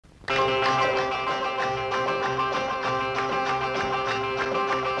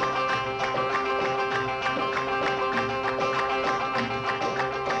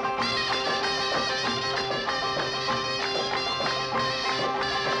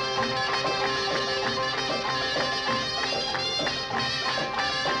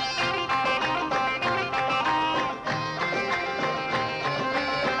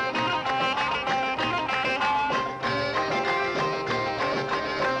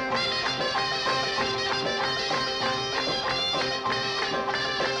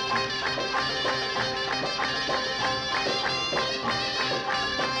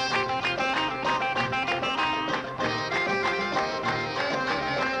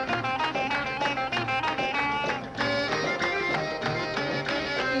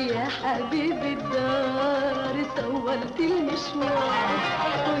حبيبي الدار طولت المشوار،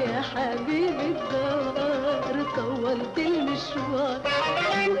 ويا حبيبي الدار طولت المشوار،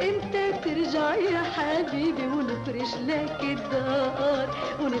 وامتى ترجع يا حبيبي ونفرش لك الدار،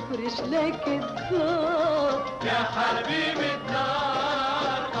 ونفرش لك الدار يا حبيبي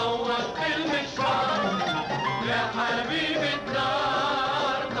الدار طولت المشوار، يا حبيبي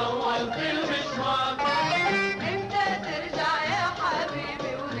الدار طولت المشوار، امتى ترجع يا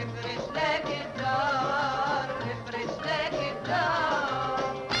حبيبي ونفرش لك الدار، ونفرش لك الدار.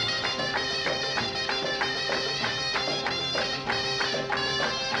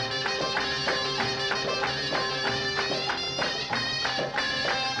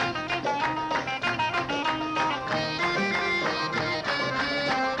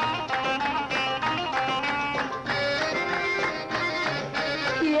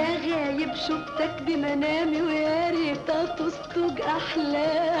 شفتك بمنامي ويا ريت تصدق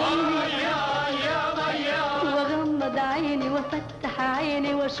احلامي، واغمض عيني وافتح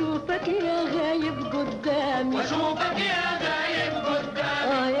عيني واشوفك يا غايب قدامي، واشوفك يا غايب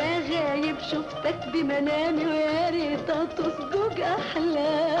قدامي، يا غايب شفتك بمنامي ويا ريت تصدق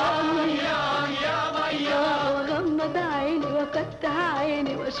احلامي، واغمض عيني وافتح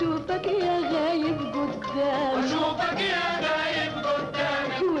عيني واشوفك يا غايب قدامي، واشوفك يا غايب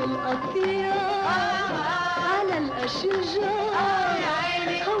قدامي، والقطيع على الأشجار،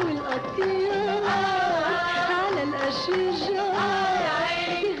 والقطيع على الأشجار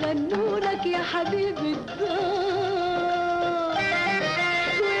يغنوا لك يا حبيبي الدار،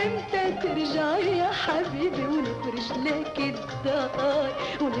 وامتى ترجع يا حبيبي ونفرش لك الدار،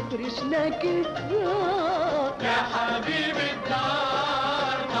 ونفرش لك الدار يا حبيبي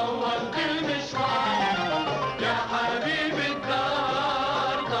الدار طولت المشوار، يا حبيبي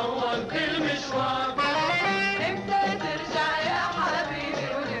الدار طولت المشوار، امتى ترجع يا حبيبي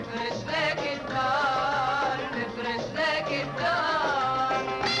ونفرش لك الدار، نفرش لك الدار.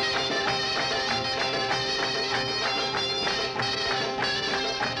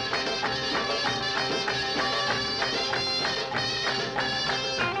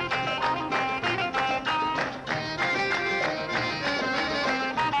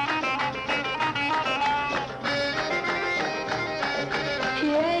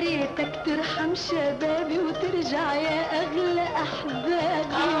 يا ريتك ترحم شبابي وترجع يا اغلى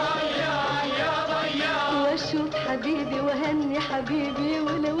احبابي، واشوف حبيبي وهني حبيبي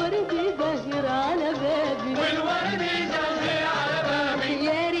والورد يزهر على بابي، والورد يزهر على بابي،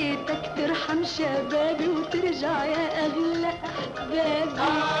 يا ريتك ترحم شبابي وترجع يا اغلى احبابي،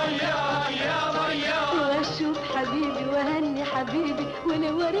 واشوف حبيبي وهني حبيبي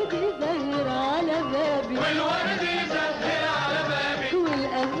والورد يزهر على بابي، والورد يزهر على بابي،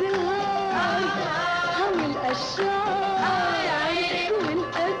 والازهار والاشجار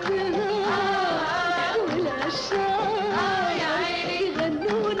والازهار والاشجار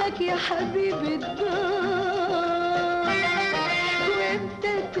يغنوا لك يا حبيبي الدار،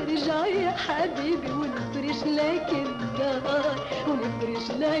 وامتى ترجع يا حبيبي ونفرش لك الدار، ونفرش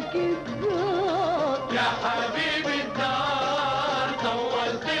لك الدار يا حبيبي الدار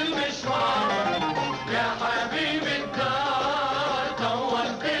طولت المشوار، يا حبيبي الدار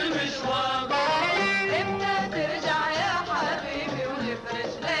طولت المشوار، امتى ترجع يا حبيبي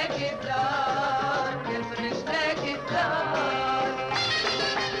ونفرش لك الدار، نفرش لك الدار.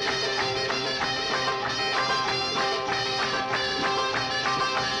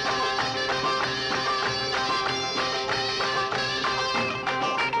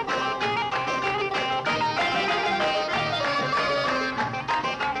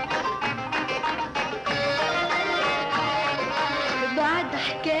 بعد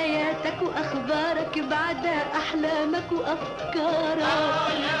حكاياتك واخبارك بعد احلامك وافكارك،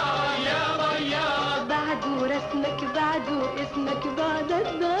 بعد رسمك بعد اسمك بعد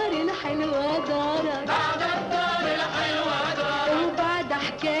الدار الحلوه دارك، بعد الدار الحلوة دارك، وبعد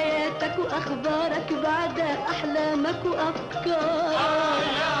حكاياتك واخبارك بعد احلامك وافكارك،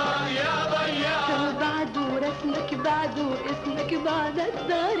 وبعد رسمك بعد اسمك بعد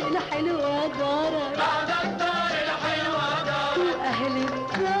الدار الحلوه دارك، بعد الدار الحلوة دارك، واهل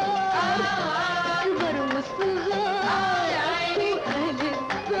الدار كبر وصغار، واهل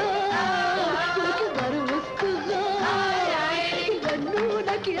الدار كبر وصغار يغنوا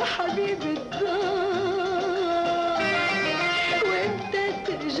لك يا حبيبي الدار، وامتى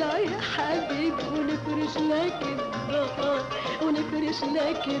ترجع يا حبيبي ونفرش لك الدار، ونفرش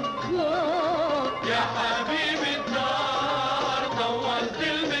لك الدار. يا حبيبي الدار طولت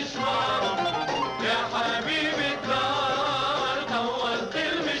المشوار، يا حبيبي الدار طولت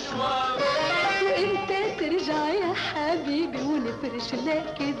المشوار، وامتى ترجع يا حبيبي ونفرش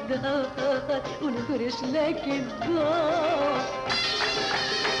لك الدار ونفرش لك الدار.